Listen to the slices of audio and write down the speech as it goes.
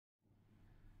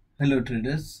Hello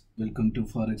traders, welcome to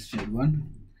Forex Trade 1.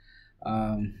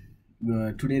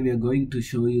 Today we are going to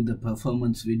show you the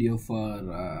performance video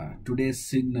for today's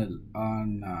signal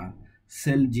on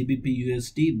sell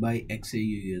Gbpusd by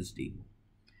Xauusd.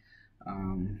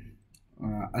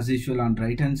 As usual, on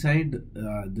right hand side,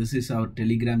 this is our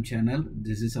Telegram channel.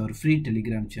 This is our free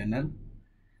Telegram channel.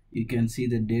 You can see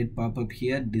the date pop up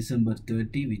here, December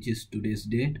 30, which is today's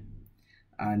date,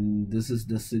 and this is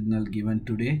the signal given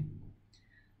today.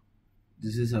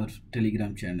 This is our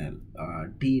Telegram channel,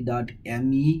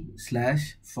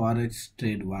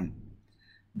 t.me/forextrade1.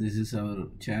 This is our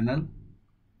channel,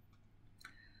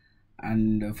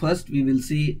 and first we will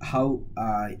see how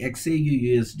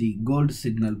Xauusd gold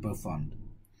signal performed.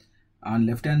 On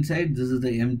left hand side, this is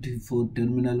the MT4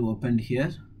 terminal opened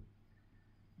here.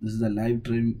 This is the live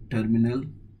terminal.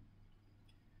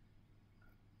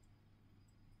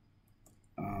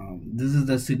 This is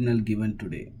the signal given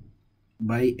today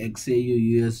by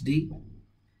Xauusd,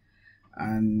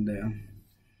 and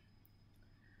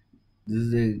this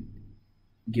is the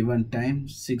given time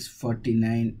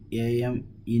 6:49 AM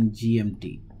in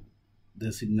GMT.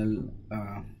 The signal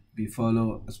we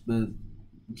follow as per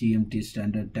GMT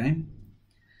standard time.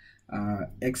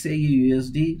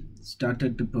 Xauusd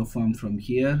started to perform from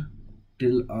here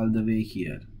till all the way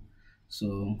here.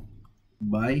 So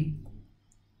buy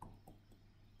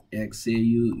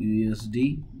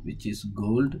Xauusd, which is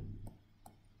gold,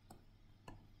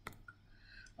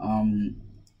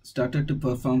 started to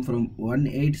perform from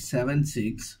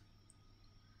 1876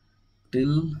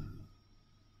 till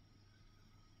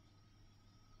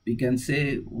we can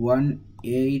say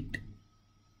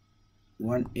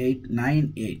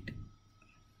 1898,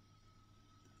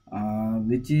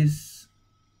 which is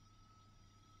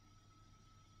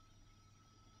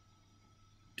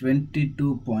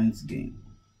 22 points gain.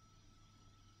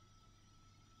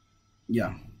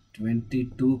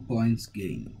 22 points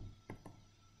gain.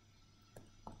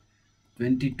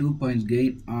 22 points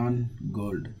gain on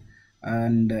gold,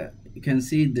 and you can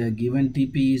see the given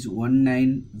TP is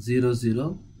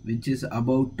 1900, which is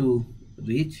about to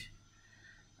reach,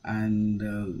 and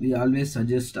we always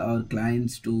suggest our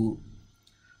clients to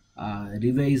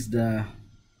revise the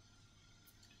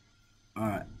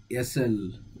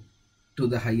SL to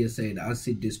the higher side as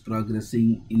it is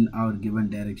progressing in our given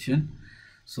direction.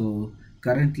 So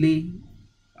currently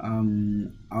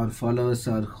our followers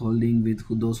are holding with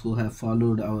those who have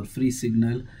followed our free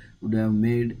signal would have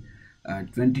made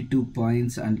 22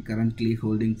 points and currently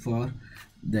holding for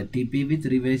the TP with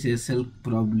revised SL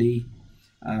probably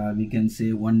we can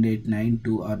say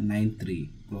 1892 or 93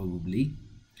 probably.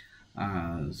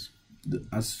 As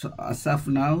of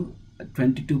now,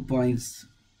 22 points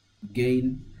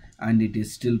gain, and it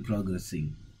is still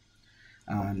progressing.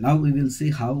 Now we will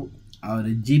see how our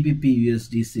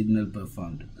Gbpusd signal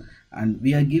performed, and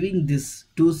we are giving these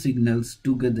two signals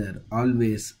together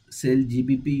always, sell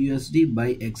Gbpusd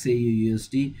by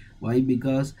Xauusd. Why?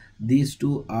 Because these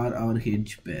two are our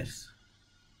hedge pairs.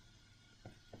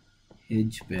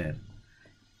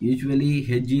 Usually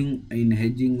hedging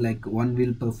like one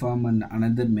will perform and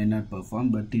another may not perform,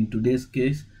 but in today's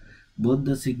case both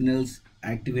the signals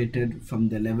activated from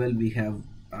the level we have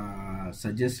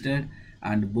suggested,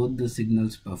 and both the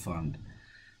signals performed.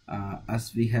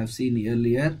 As we have seen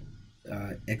earlier,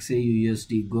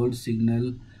 Xauusd gold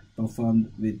signal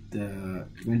performed with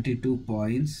 22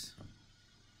 points.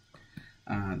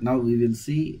 Now we will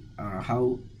see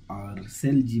how our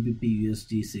sell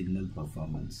Gbpusd signal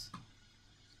performance.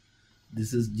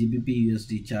 This is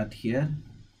Gbpusd chart here,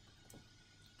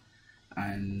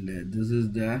 and this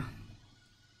is the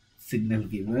signal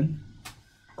given.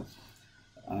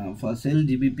 For sell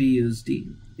Gbpusd,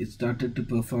 it started to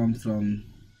perform from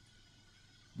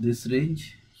this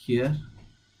range here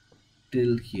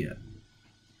till here.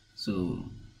 So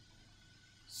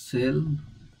sell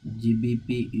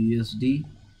Gbpusd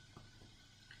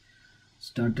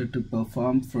started to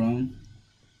perform from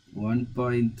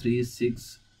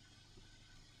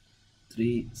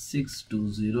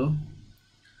 1.3620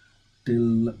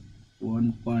 till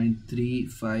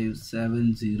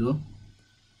 1.3570,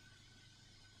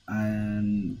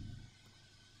 and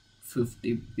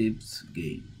 50 pips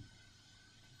gain.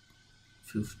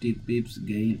 50 pips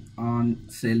gain on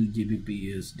sell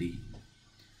Gbpusd.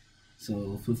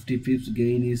 So 50 pips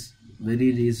gain is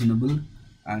very reasonable,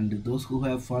 and those who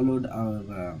have followed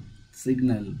our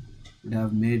signal would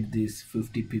have made this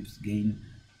 50 pips gain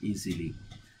easily,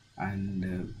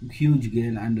 and huge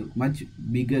gain and much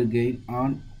bigger gain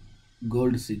on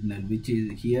gold signal, which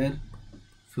is here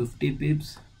 50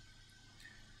 pips,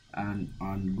 and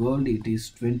on gold it is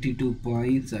 22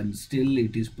 points, and still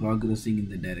it is progressing in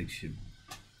the direction.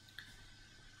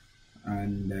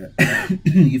 And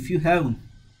if you have,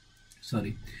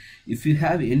 sorry, if you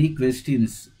have any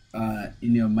questions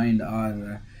in your mind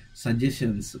or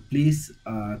suggestions, please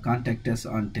contact us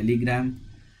on Telegram.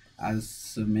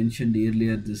 As mentioned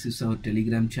earlier, this is our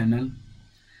Telegram channel,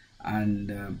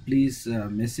 and please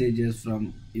message us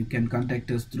from, you can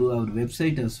contact us through our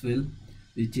website as well,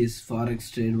 which is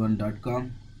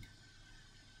forextrade1.com,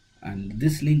 and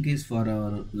this link is for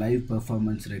our live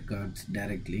performance records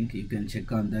direct link. You can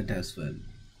check on that as well.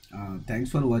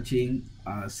 Thanks for watching.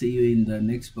 See you in the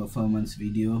next performance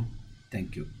video.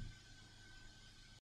 Thank you.